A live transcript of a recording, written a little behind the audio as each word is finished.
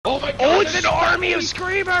army of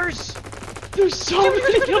screamers! There's so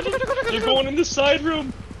many of them! They're going in the side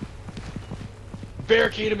room!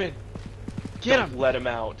 Barricade him in! Get Don't him! let him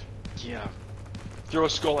out. Yeah. Throw a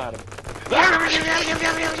skull at him.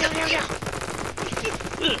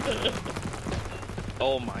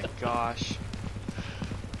 Oh my gosh.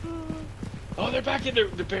 Oh, they're back in there.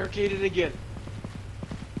 They're barricaded again.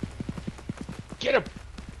 Get him!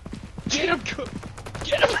 Get him!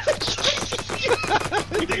 Get him!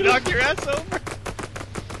 You knocked your ass over?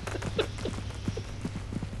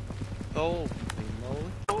 Oh,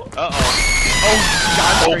 moly.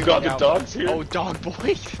 Uh-oh. Oh, God, the dog's here. Oh, dog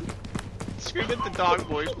boy. Scream at the dog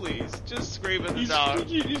boy, please. Just scream at the dog.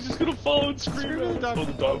 He's just gonna follow and scream at the him. Oh,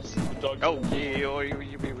 the dog's Oh,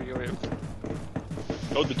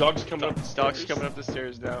 Oh, the dog's coming up the stairs. Dog's coming up the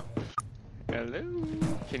stairs now. Hello.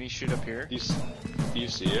 Can you shoot up here? Do you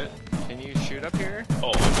see it? Can you shoot up here?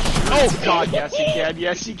 Oh, I'm sure. Oh God, yes he can.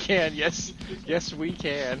 Yes he can. Yes, yes we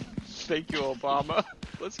can. Thank you, Obama.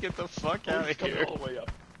 Let's get the fuck out of He's coming here. all the way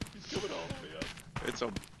up. He's coming all the way up. It's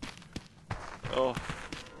a. Oh.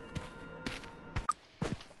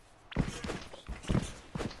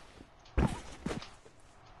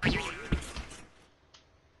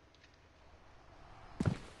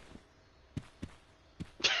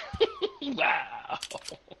 Wow.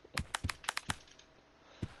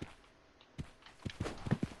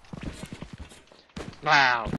 Wow.